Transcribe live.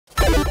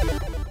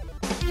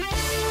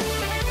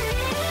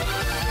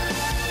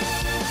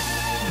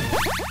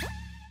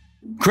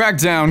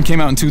Crackdown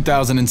came out in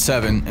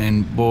 2007,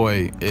 and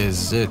boy,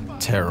 is it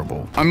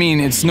terrible. I mean,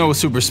 it's no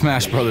Super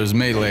Smash Bros.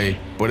 Melee,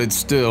 but it's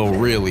still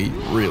really,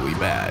 really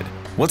bad.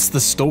 What's the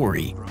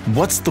story?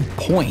 What's the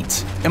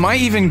point? Am I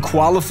even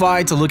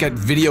qualified to look at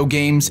video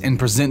games and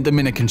present them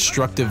in a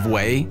constructive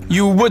way?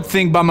 You would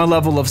think by my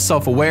level of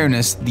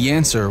self-awareness, the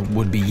answer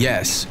would be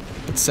yes,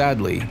 but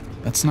sadly,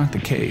 that's not the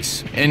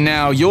case. And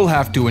now you'll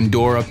have to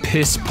endure a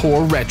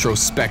piss-poor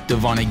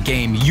retrospective on a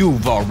game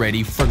you've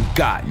already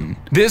forgotten.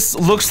 This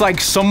looks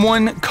like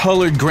someone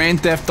colored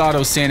Grand Theft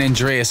Auto San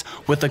Andreas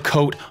with a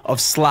coat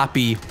of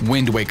sloppy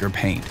Wind Waker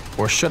paint.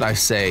 Or should I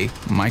say,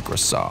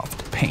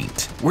 Microsoft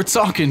Paint. We're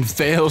talking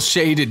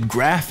fail-shaded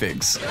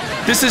graphics.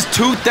 This is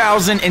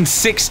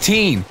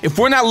 2016. If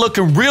we're not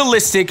looking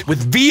realistic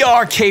with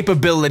VR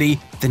capability,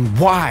 then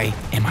why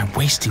am I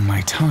wasting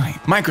my time?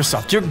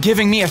 Microsoft, you're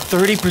giving me a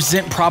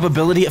 30%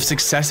 probability of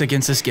success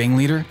against this gang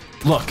leader?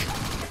 Look,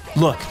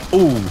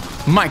 ooh,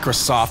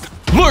 Microsoft,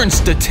 learn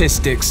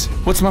statistics.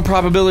 What's my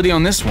probability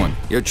on this one?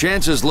 Your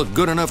chances look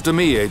good enough to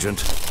me,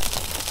 Agent.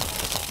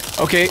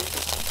 Okay,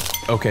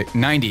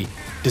 90.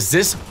 Does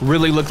this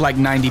really look like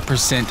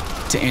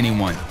 90% to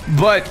anyone?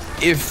 But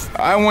if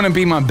I want to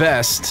be my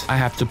best, I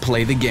have to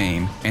play the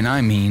game, and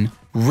I mean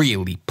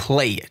really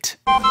play it.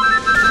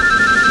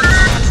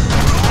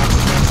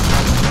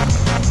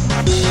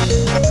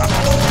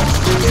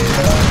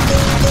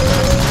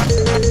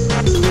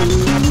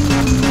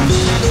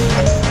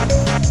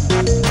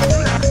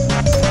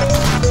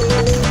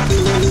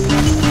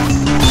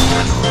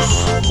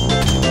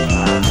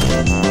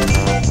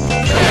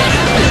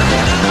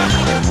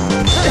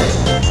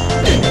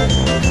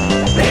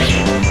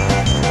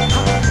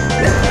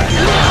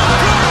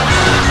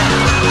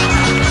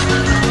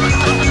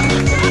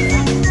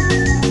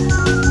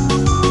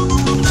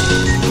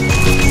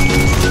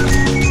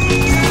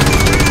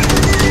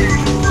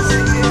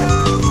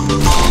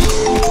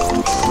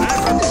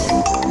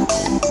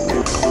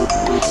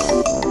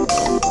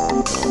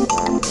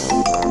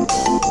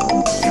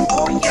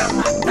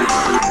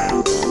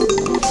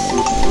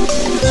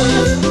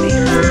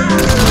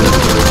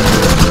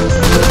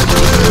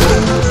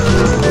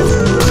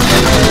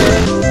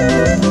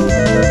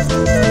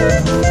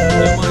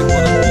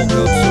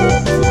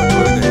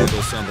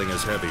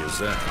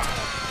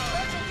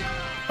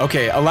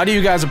 Okay, a lot of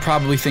you guys are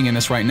probably thinking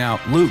this right now.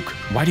 Luke,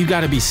 why do you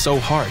gotta be so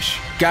harsh?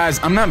 Guys,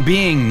 I'm not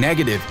being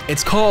negative.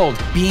 It's called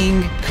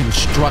being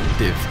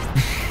constructive.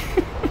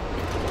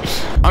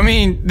 I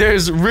mean,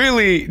 there's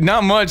really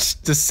not much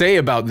to say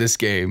about this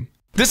game.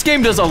 This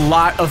game does a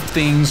lot of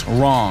things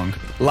wrong,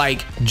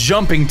 like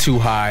jumping too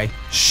high,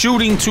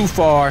 shooting too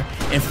far,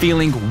 and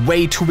feeling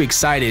way too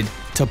excited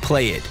to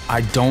play it.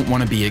 I don't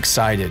want to be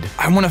excited.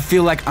 I want to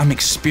feel like I'm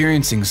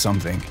experiencing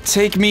something.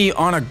 Take me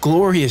on a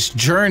glorious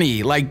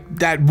journey, like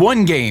that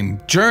one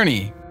game,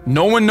 Journey.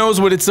 No one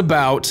knows what it's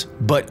about,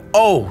 but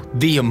oh,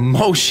 the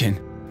emotion,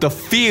 the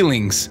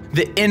feelings,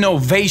 the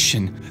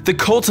innovation, the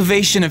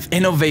cultivation of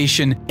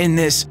innovation in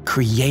this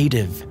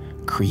creative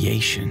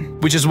creation.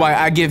 Which is why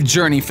I give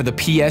Journey for the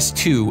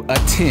PS2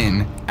 a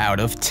 10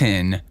 out of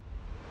 10.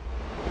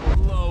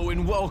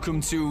 And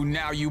welcome to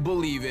Now You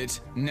Believe It,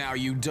 Now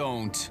You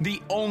Don't.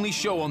 The only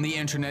show on the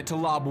internet to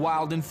lob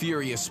wild and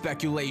furious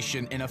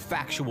speculation in a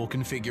factual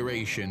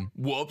configuration.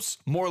 Whoops,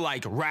 more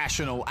like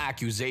rational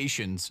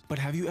accusations. But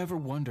have you ever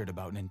wondered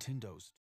about Nintendo's